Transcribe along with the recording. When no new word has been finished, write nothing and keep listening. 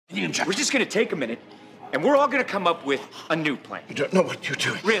We're just gonna take a minute, and we're all gonna come up with a new plan. You don't know what you're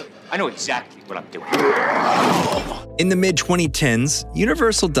doing. Really, I know exactly what I'm doing. In the mid-2010s,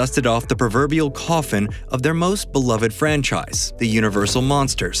 Universal dusted off the proverbial coffin of their most beloved franchise, the Universal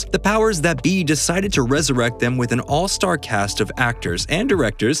Monsters. The powers that be decided to resurrect them with an all-star cast of actors and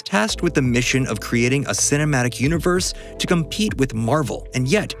directors tasked with the mission of creating a cinematic universe to compete with Marvel. And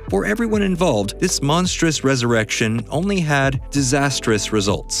yet, for everyone involved, this monstrous resurrection only had disastrous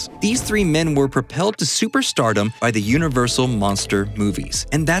results. These three men were propelled to superstardom by the Universal Monster movies.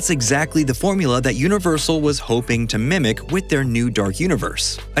 And that's exactly the formula that Universal was hoping to mimic with their new Dark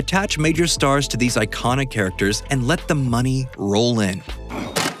Universe. Attach major stars to these iconic characters and let the money roll in.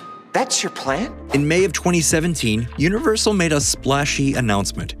 That's your plan? In May of 2017, Universal made a splashy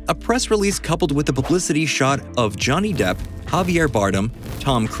announcement. A press release coupled with a publicity shot of Johnny Depp, Javier Bardem,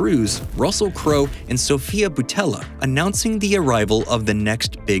 Tom Cruise, Russell Crowe, and Sofia Boutella announcing the arrival of the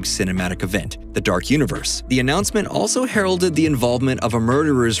next big cinematic event, the Dark Universe. The announcement also heralded the involvement of a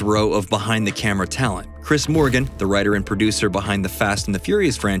murderer's row of behind-the-camera talent. Chris Morgan, the writer and producer behind the Fast and the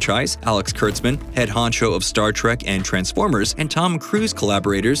Furious franchise, Alex Kurtzman, head honcho of Star Trek and Transformers, and Tom Cruise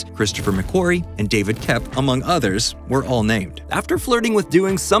collaborators Christopher McQuarrie and David Koepp, among others, were all named. After flirting with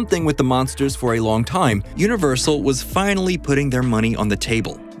doing something with the monsters for a long time, Universal was finally putting their money on the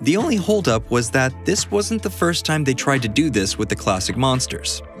table. The only holdup was that this wasn't the first time they tried to do this with the classic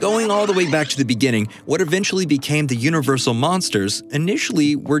monsters. Going all the way back to the beginning, what eventually became the Universal Monsters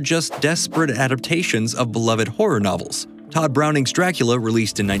initially were just desperate adaptations of beloved horror novels. Todd Browning's Dracula,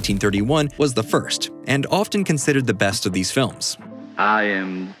 released in 1931, was the first, and often considered the best of these films. I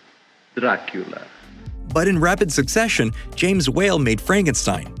am Dracula. But in rapid succession, James Whale made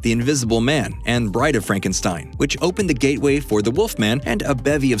Frankenstein, The Invisible Man, and Bride of Frankenstein, which opened the gateway for The Wolfman and a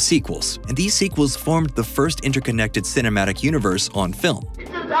bevy of sequels. And these sequels formed the first interconnected cinematic universe on film. It's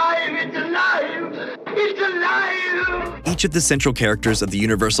alive! It's alive! It's alive! Each of the central characters of the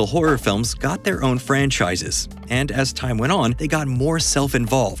Universal horror films got their own franchises, and as time went on, they got more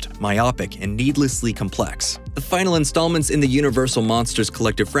self-involved, myopic, and needlessly complex. The final installments in the Universal Monsters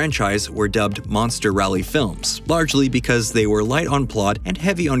Collective franchise were dubbed Monster Rally films, largely because they were light on plot and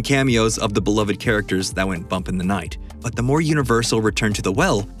heavy on cameos of the beloved characters that went bump in the night. But the more Universal returned to the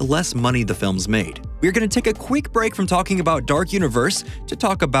well, the less money the films made. We're going to take a quick break from talking about Dark Universe to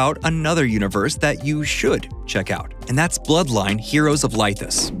talk about another universe that you should check out. And that's Bloodline: Heroes of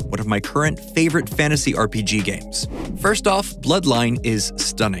Lythus, one of my current favorite fantasy RPG games. First off, Bloodline is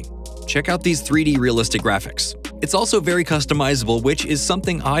stunning. Check out these 3D realistic graphics. It's also very customizable, which is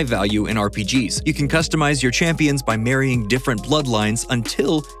something I value in RPGs. You can customize your champions by marrying different bloodlines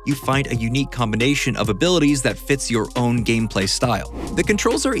until you find a unique combination of abilities that fits your own gameplay style. The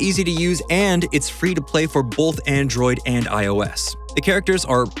controls are easy to use, and it's free to play for both Android and iOS. The characters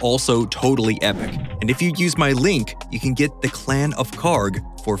are also totally epic, and if you use my link, you can get the Clan of Karg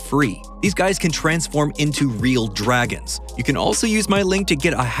for free. These guys can transform into real dragons. You can also use my link to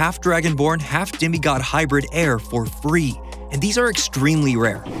get a half-dragonborn, half-demigod hybrid heir for free. And these are extremely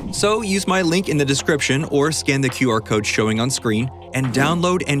rare. So use my link in the description or scan the QR code showing on screen and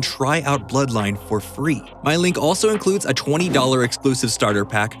download and try out Bloodline for free. My link also includes a $20 exclusive starter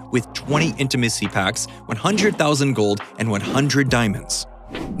pack with 20 intimacy packs, 100,000 gold, and 100 diamonds.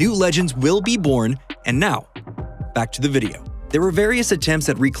 New legends will be born, and now, back to the video. There were various attempts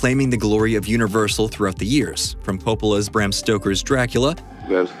at reclaiming the glory of Universal throughout the years, from Coppola's Bram Stoker's Dracula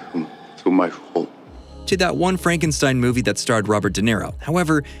Welcome to my home. to that one Frankenstein movie that starred Robert De Niro.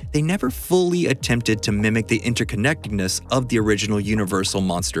 However, they never fully attempted to mimic the interconnectedness of the original Universal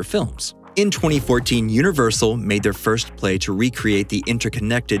monster films. In 2014, Universal made their first play to recreate the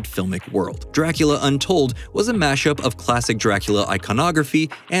interconnected filmic world. Dracula Untold was a mashup of classic Dracula iconography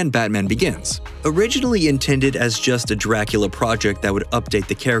and Batman Begins. Originally intended as just a Dracula project that would update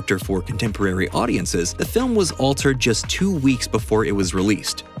the character for contemporary audiences, the film was altered just 2 weeks before it was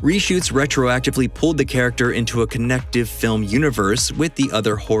released. Reshoots retroactively pulled the character into a connective film universe with the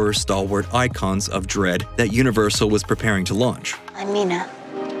other horror stalwart icons of dread that Universal was preparing to launch. I'm Mina.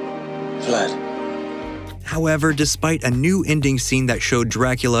 Vlad. However, despite a new ending scene that showed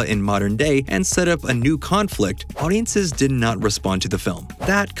Dracula in modern day and set up a new conflict, audiences did not respond to the film.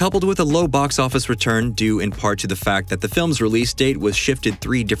 That, coupled with a low box office return due in part to the fact that the film's release date was shifted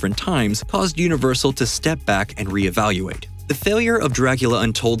 3 different times, caused Universal to step back and reevaluate. The failure of Dracula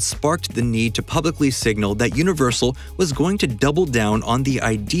Untold sparked the need to publicly signal that Universal was going to double down on the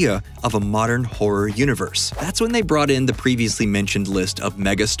idea of a modern horror universe. That's when they brought in the previously mentioned list of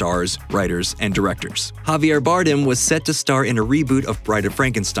megastars, writers, and directors. Javier Bardem was set to star in a reboot of Bride of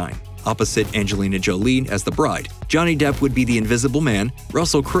Frankenstein. opposite Angelina Jolie as the bride. Johnny Depp would be the Invisible Man,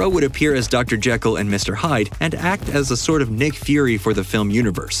 Russell Crowe would appear as Dr. Jekyll and Mr. Hyde, and act as a sort of Nick Fury for the film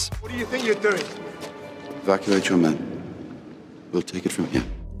universe. What do you think you're doing? Evacuate your men. We'll take it from here.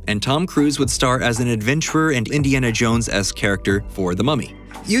 And Tom Cruise would star as an adventurer and Indiana Jones-esque character for The Mummy.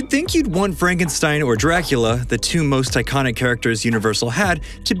 You'd think you'd want Frankenstein or Dracula, the two most iconic characters Universal had,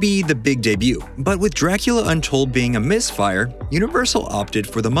 to be the big debut. But with Dracula Untold being a misfire, Universal opted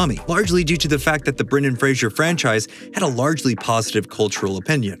for The Mummy, largely due to the fact that the Brendan Fraser franchise had a largely positive cultural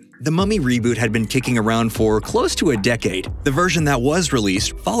opinion. The Mummy reboot had been kicking around for close to a decade. The version that was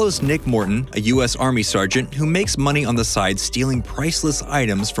released follows Nick Morton, a U.S. Army sergeant who makes money on the side stealing priceless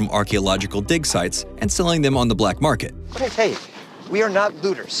items from archaeological dig sites and selling them on the black market. Hey, we are not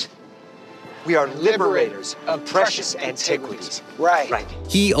looters. We are liberators of precious antiquities. Right.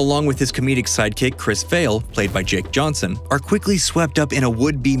 He, along with his comedic sidekick Chris Vail, played by Jake Johnson, are quickly swept up in a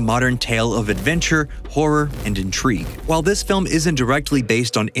would-be modern tale of adventure, horror, and intrigue. While this film isn't directly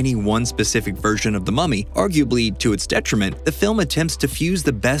based on any one specific version of The Mummy, arguably to its detriment, the film attempts to fuse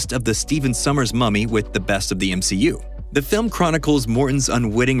the best of the Stephen Sommers Mummy with the best of the MCU. The film chronicles Morton's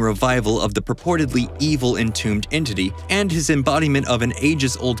unwitting revival of the purportedly evil entombed entity and his embodiment of an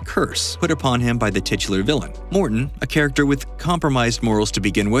ages-old curse put upon him by the titular villain. Morton, a character with compromised morals to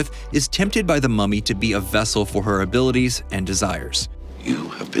begin with, is tempted by the mummy to be a vessel for her abilities and desires. You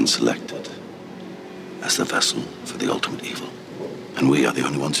have been selected as the vessel for the ultimate evil, and we are the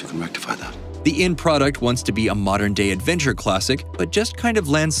only ones who can rectify that. The end product wants to be a modern-day adventure classic, but just kind of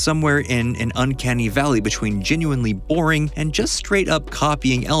lands somewhere in an uncanny valley between genuinely boring and just straight-up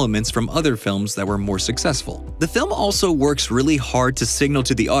copying elements from other films that were more successful. The film also works really hard to signal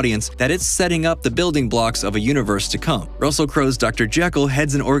to the audience that it's setting up the building blocks of a universe to come. Russell Crowe's Dr. Jekyll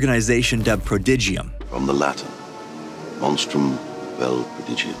heads an organization dubbed Prodigium. From the Latin, monstrum vel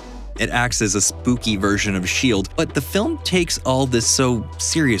prodigium. It acts as a spooky version of S.H.I.E.L.D., but the film takes all this so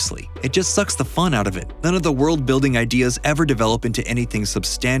seriously. It just sucks the fun out of it. None of the world-building ideas ever develop into anything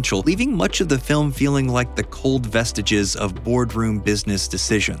substantial, leaving much of the film feeling like the cold vestiges of boardroom business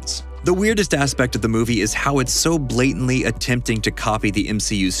decisions. The weirdest aspect of the movie is how it's so blatantly attempting to copy the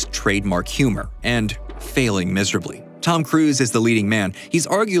MCU's trademark humor, and failing miserably. Tom Cruise is the leading man. He's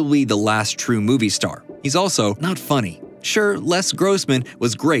arguably the last true movie star. He's also not funny. Sure, Les Grossman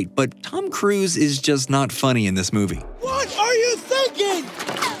was great, but Tom Cruise is just not funny in this movie. What are you thinking?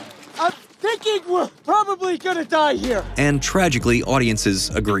 I'm thinking we're probably gonna die here. And tragically,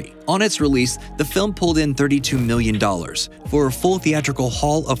 audiences agree. On its release, the film pulled in $32 million, for a full theatrical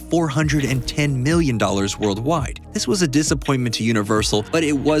haul of $410 million worldwide. This was a disappointment to Universal, but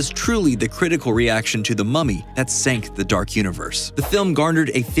it was truly the critical reaction to The Mummy that sank the dark universe. The film garnered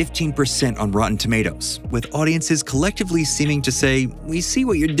a 15% on Rotten Tomatoes, with audiences collectively seeming to say, "We see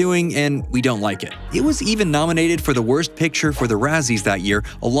what you're doing and we don't like it." It was even nominated for the Worst Picture for the Razzies that year,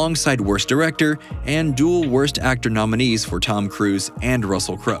 alongside Worst Director and dual Worst Actor nominees for Tom Cruise and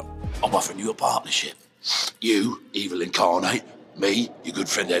Russell Crowe. I'm offering you a partnership. You, evil incarnate. Me, your good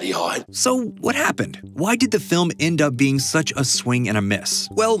friend Eddie Hyde. So what happened? Why did the film end up being such a swing and a miss?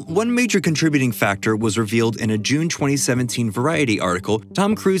 Well, one major contributing factor was revealed in a June 2017 Variety article.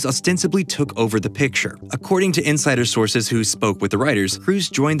 Tom Cruise ostensibly took over the picture. According to insider sources who spoke with the writers, Cruise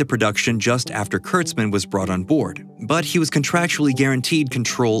joined the production just after Kurtzman was brought on board. But he was contractually guaranteed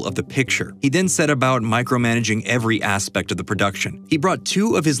control of the picture. He then set about micromanaging every aspect of the production. He brought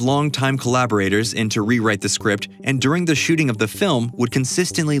two of his longtime collaborators in to rewrite the script, and during the shooting of the film, would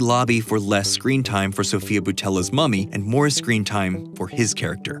consistently lobby for less screen time for Sofia Boutella's Mummy and more screen time for his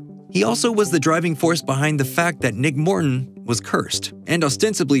character. He also was the driving force behind the fact that Nick Morton was cursed, and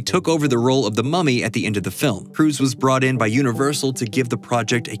ostensibly took over the role of the Mummy at the end of the film. Cruise was brought in by Universal to give the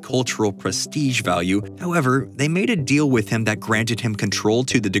project a cultural prestige value. However, they made a deal with him that granted him control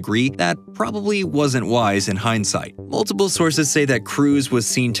to the degree that probably wasn't wise in hindsight. Multiple sources say that Cruise was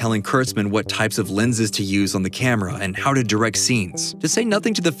seen telling Kurtzman what types of lenses to use on the camera and how to direct scenes, to say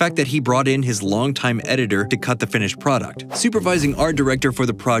nothing to the fact that he brought in his longtime editor to cut the finished product. Supervising art director for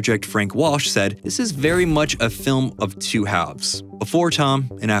the project, Frank Walsh, said, "This is very much a film of two halves, before Tom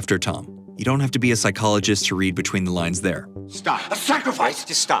and after Tom. You don't have to be a psychologist to read between the lines there." Stop. A sacrifice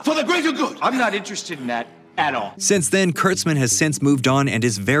Just stop. for the greater good. I'm not interested in that at all. Since then, Kurtzman has since moved on and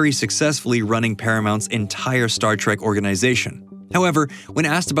is very successfully running Paramount's entire Star Trek organization. However, when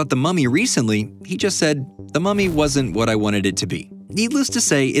asked about The Mummy recently, he just said, "The Mummy wasn't what I wanted it to be." Needless to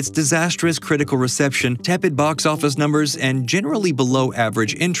say, its disastrous critical reception, tepid box office numbers, and generally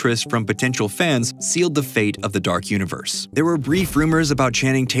below-average interest from potential fans sealed the fate of the Dark Universe. There were brief rumors about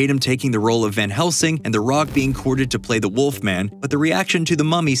Channing Tatum taking the role of Van Helsing and The Rock being courted to play the Wolfman, but the reaction to The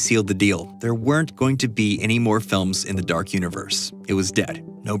Mummy sealed the deal. There weren't going to be any more films in the Dark Universe. It was dead.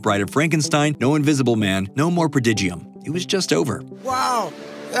 No Bride of Frankenstein, no Invisible Man, no more Prodigium. It was just over. Wow,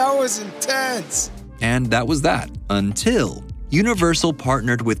 that was intense. And that was that, until Universal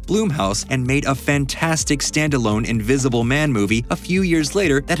partnered with Blumhouse and made a fantastic standalone Invisible Man movie a few years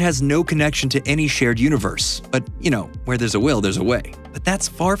later that has no connection to any shared universe. But, you know, where there's a will, there's a way. But that's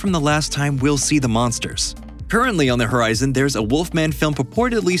far from the last time we'll see the monsters. Currently on the horizon, there's a Wolfman film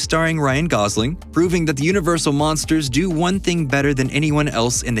purportedly starring Ryan Gosling, proving that the Universal monsters do one thing better than anyone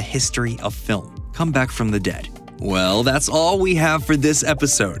else in the history of film: come back from the dead. Well, that's all we have for this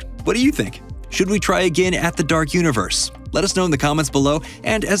episode. What do you think? Should we try again at the Dark Universe? Let us know in the comments below,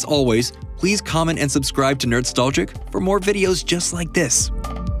 and as always, please comment and subscribe to Nerdstalgic for more videos just like this.